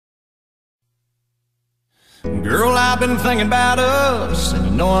Girl, I've been thinking about us, and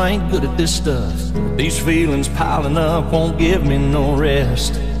you know I ain't good at this stuff. These feelings piling up won't give me no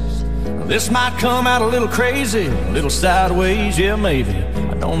rest. This might come out a little crazy, a little sideways, yeah maybe.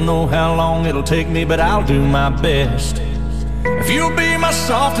 I don't know how long it'll take me, but I'll do my best. If you'll be my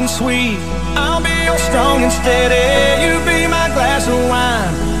soft and sweet, I'll be your strong and steady. You be my glass of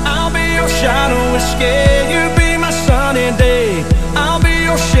wine, I'll be your shot of whiskey. You be my sunny day, I'll be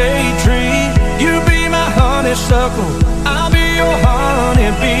your shade tree. You be my honeysuckle, I'll be your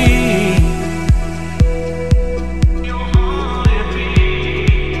honeybee.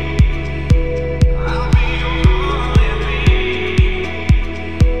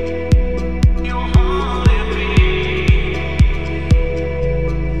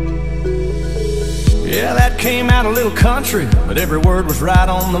 Yeah, that came out a little country, but every word was right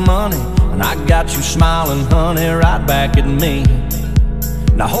on the money. And I got you smiling, honey, right back at me.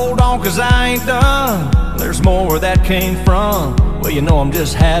 Now hold on, cause I ain't done. There's more where that came from. Well, you know I'm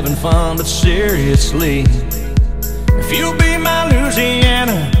just having fun, but seriously, if you'll be my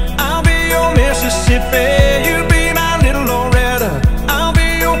Louisiana, I'll be your Mississippi. You be my little Loretta, I'll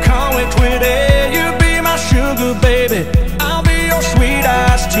be your Conway Twitty. You be my sugar baby, I'll be your sweet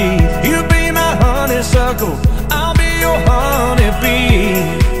iced tea. You be my honeysuckle, I'll be your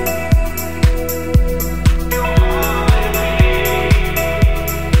honeybee.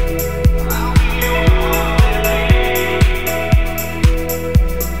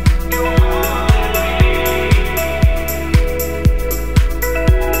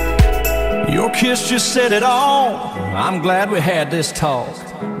 Your kiss just said it all. I'm glad we had this talk.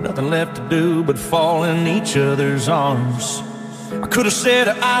 Nothing left to do but fall in each other's arms. I could have said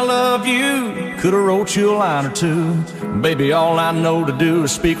I love you, could have wrote you a line or two. Baby, all I know to do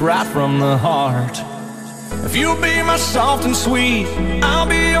is speak right from the heart. If you'll be my soft and sweet, I'll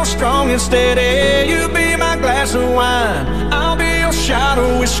be your strong and steady. You be my glass of wine, I'll be your shot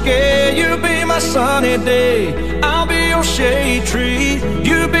of whiskey. You be my sunny day, I'll be your shade tree.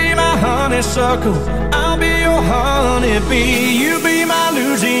 You be my honeysuckle, I'll be your honeybee. You be my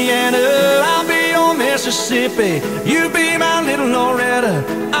Louisiana, I'll be your Mississippi. You be my little Loretta,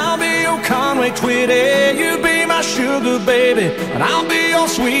 I'll be your Conway Twitty. You be my sugar baby, and I'll be your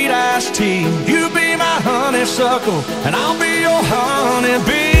sweet iced tea. You be my honeysuckle, and I'll be your honeybee.